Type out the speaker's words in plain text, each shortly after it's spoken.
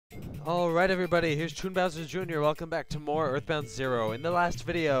Alright everybody, here's Toon Bowser Jr. Welcome back to more Earthbound 0. In the last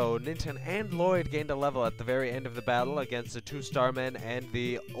video, Ninten and Loid gained a level at the very end of the battle against the 2 Starmen and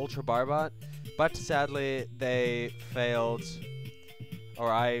the Ultra Barbot, but sadly they failed,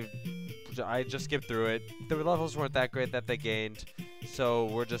 or I just skipped through it. The levels weren't that great that they gained, so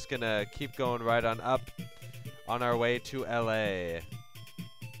we're just gonna keep going right on up on our way to Ellay.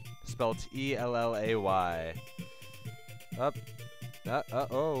 Spelled E-L-L-A-Y. Up.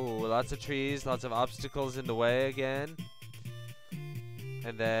 Oh, lots of trees, lots of obstacles in the way again.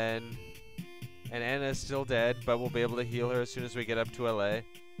 And then... And Anna's still dead, but we'll be able to heal her as soon as we get up to Ellay.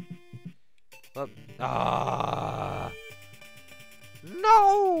 Oh. Ah!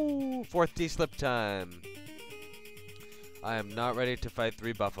 No! 4th D-slip time. I am not ready to fight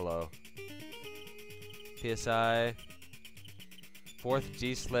 3 Buffalo. PSI. 4th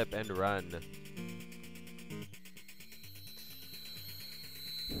D-slip and run.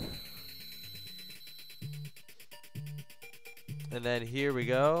 And then here we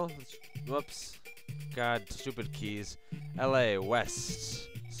go. Whoops. God, stupid keys. Ellay, west.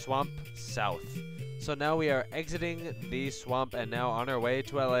 Swamp, south. So now we are exiting the swamp and now on our way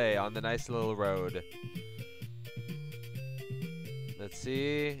to Ellay on the nice little road. Let's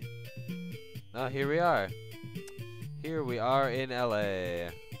see. Oh, here we are. Here we are in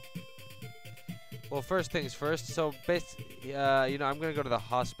Ellay. Well, first things first. So, you know, I'm gonna go to the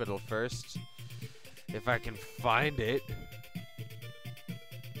hospital first, if I can find it.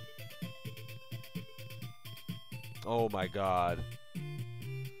 Oh my God!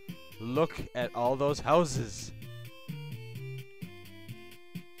 Look at all those houses.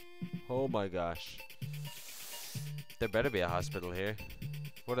 Oh my gosh! There better be a hospital here.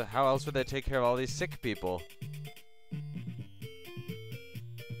 How else would they take care of all these sick people?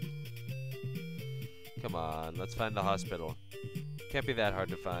 Come on, let's find the hospital. Can't be that hard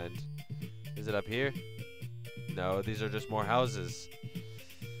to find. Is it up here? No, these are just more houses.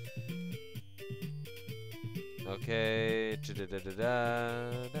 Okay.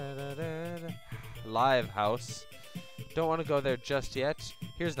 Live house. Don't want to go there just yet.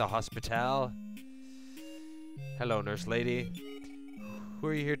 Here's the hospital. Hello, nurse lady. Who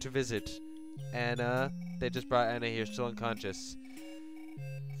are you here to visit? Anna. They just brought Anna here, still unconscious.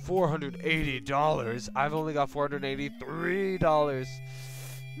 $480. I've only got $483.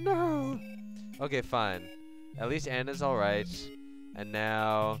 No. Okay, fine. At least Anna's all right. And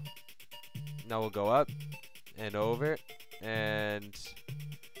now we'll go up and over and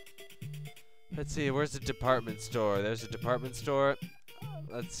let's see. Where's the department store? There's a department store.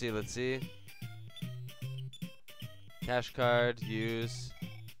 Let's see. Cash card. Use.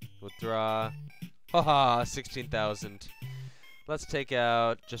 Withdraw. Haha. 16,000. Let's take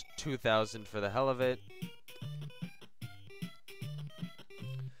out just 2,000 for the hell of it.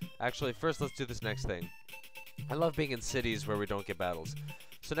 Actually, first let's do this next thing. I love being in cities where we don't get battles.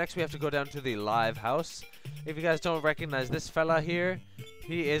 So next we have to go down to the live house. If you guys don't recognize this fella here,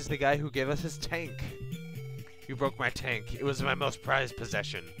 he is the guy who gave us his tank. You broke my tank. It was my most prized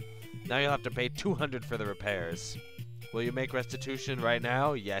possession. Now you'll have to pay 200 for the repairs. Will you make restitution right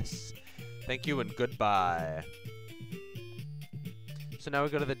now? Yes. Thank you and goodbye. So now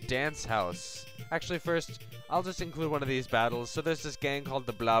we go to the dance house. Actually, first, I'll just include one of these battles. So there's this gang called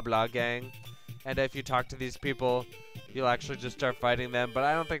the Blah Blah Gang. And if you talk to these people, you'll actually just start fighting them. But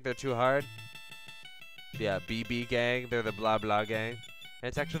I don't think they're too hard. Yeah, BB Gang. They're the Blah Blah Gang. And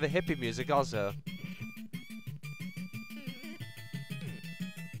it's actually the hippie music also.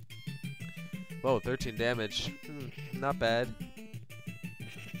 Whoa, 13 damage. Not bad.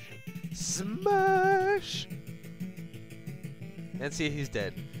 Smash! And see, he's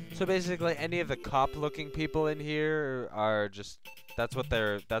dead. So basically, any of the cop-looking people in here are just that's what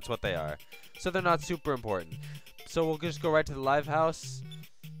they are. So they're not super important. So we'll just go right to the live house.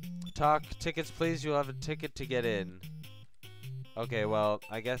 Talk tickets, please. You'll have a ticket to get in. Okay, well,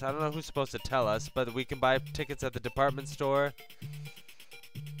 I guess I don't know who's supposed to tell us, but we can buy tickets at the department store.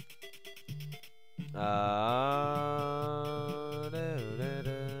 I'm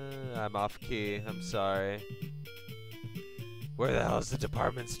off key. I'm sorry. Where the hell is the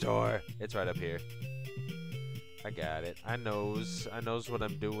department store? It's right up here. I got it. I knows what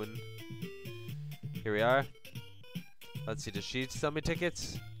I'm doing. Here we are. Let's see, does she sell me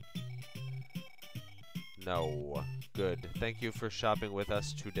tickets? No. Good. Thank you for shopping with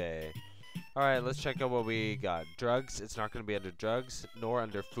us today. Alright, let's check out what we got. Drugs. It's not going to be under drugs, nor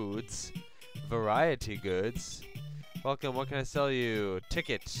under foods. Variety goods. Welcome. What can I sell you?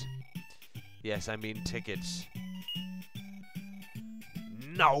 Ticket. Yes, I mean ticket.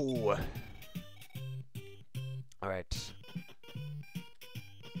 No! Alright.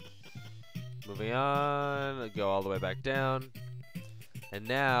 Moving on, go all the way back down. And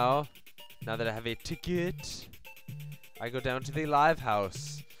now that I have a ticket, I go down to the live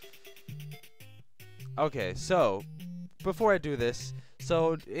house. Okay, so before I do this,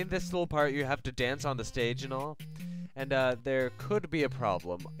 so in this little part you have to dance on the stage and all. And there could be a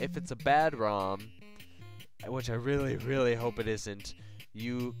problem. If it's a bad ROM, which I really, really hope it isn't,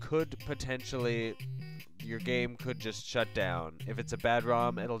 you could potentially, your game could just shut down. If it's a bad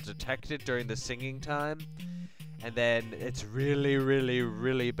ROM, it'll detect it during the singing time, and then it's really, really,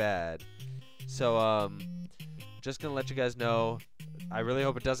 really bad. So, just gonna let you guys know. I really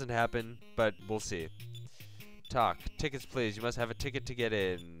hope it doesn't happen, but we'll see. Talk. Tickets, please. You must have a ticket to get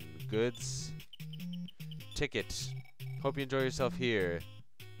in. Goods. Ticket. Hope you enjoy yourself here.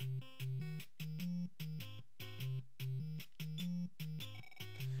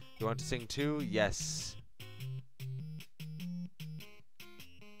 You want to sing too? Yes.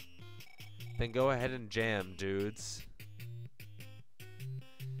 Then go ahead and jam, dudes.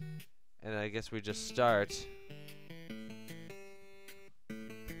 And I guess we just start.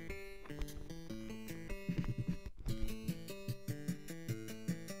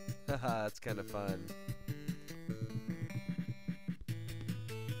 Haha, it's kind of fun.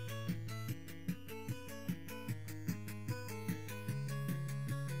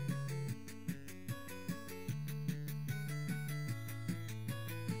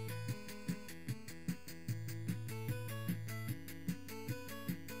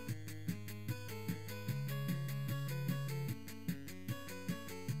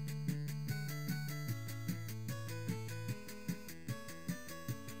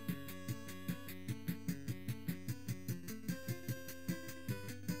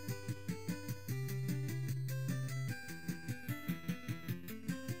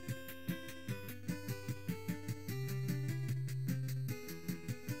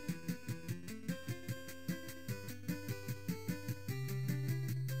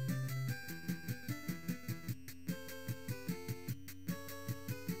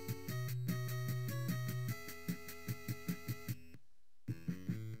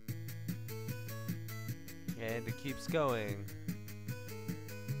 And it keeps going.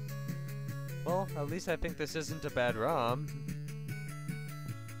 Well, at least I think this isn't a bad ROM.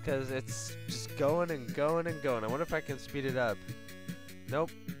 Because it's just going and going and going. I wonder if I can speed it up. Nope.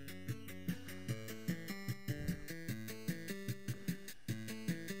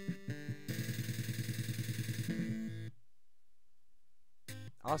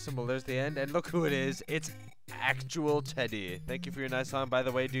 Awesome, well there's the end, and look who it is. It's actual Teddy. Thank you for your nice song. By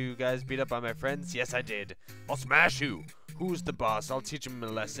the way, do you guys beat up on my friends? Yes, I did. I'll smash you. Who's the boss? I'll teach him a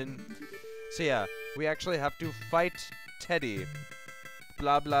lesson. So yeah, we actually have to fight Teddy.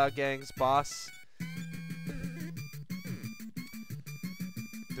 Blah blah gang's boss.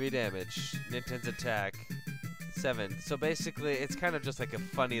 3 damage. Ninten's attack. 7. So basically, it's kind of just like a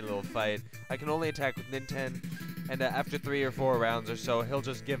funny little fight. I can only attack with Ninten, and after 3 or 4 rounds or so, he'll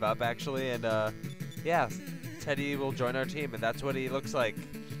just give up actually, and yeah. Teddy will join our team, and that's what he looks like.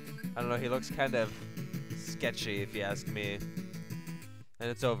 I don't know, he looks kind of sketchy, if you ask me. And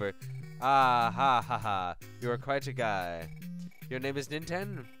it's over. Ah, ha, ha, ha. You are quite a guy. Your name is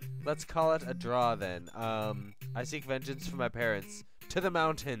Ninten? Let's call it a draw, then. I seek vengeance for my parents. To the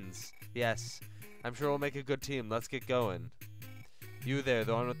mountains! Yes. I'm sure we'll make a good team. Let's get going. You there,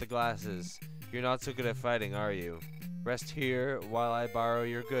 the one with the glasses. You're not so good at fighting, are you? Rest here while I borrow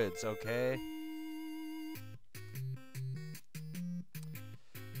your goods, okay?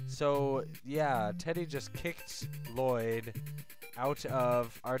 So, yeah, Teddy just kicked Loid out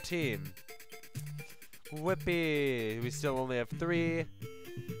of our team. Whippy! We still only have 3,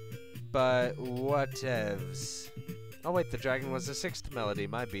 but whatevs. Oh wait, the dragon was the 6th melody,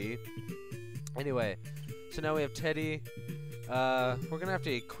 my B. Anyway, so now we have Teddy. We're gonna have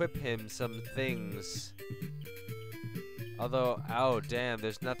to equip him some things. Although, oh damn,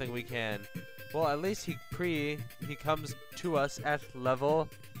 there's nothing we can. Well, at least he comes to us at level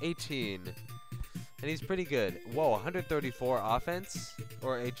 18. And he's pretty good. Whoa, 134 offense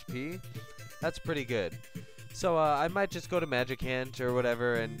or HP? That's pretty good. So I might just go to Magic Hand or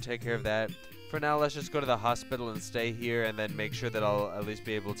whatever and take care of that. For now, let's just go to the hospital and stay here and then make sure that I'll at least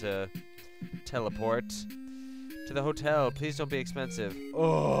be able to teleport to the hotel. Please don't be expensive.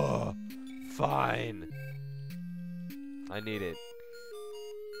 Oh, fine. I need it.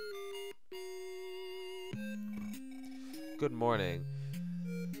 Good morning.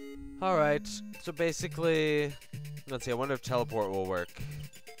 Alright, so basically, let's see, I wonder if teleport will work.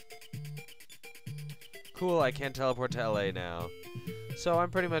 Cool, I can teleport to Ellay now. So I'm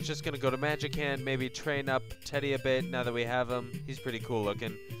pretty much just gonna go to Magic Hand, maybe train up Teddy a bit now that we have him. He's pretty cool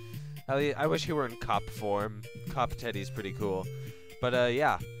looking. I wish he were in cop form. Cop Teddy's pretty cool. But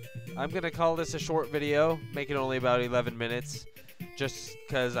yeah, I'm gonna call this a short video, make it only about 11 minutes, just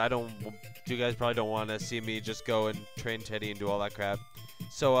because you guys probably don't want to see me just go and train Teddy and do all that crap.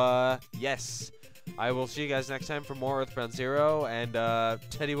 So yes, I will see you guys next time for more Earthbound 0, and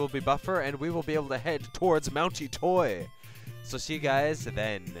Teddy will be buffer, and we will be able to head towards Mounty Toy. So see you guys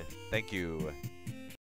then. Thank you.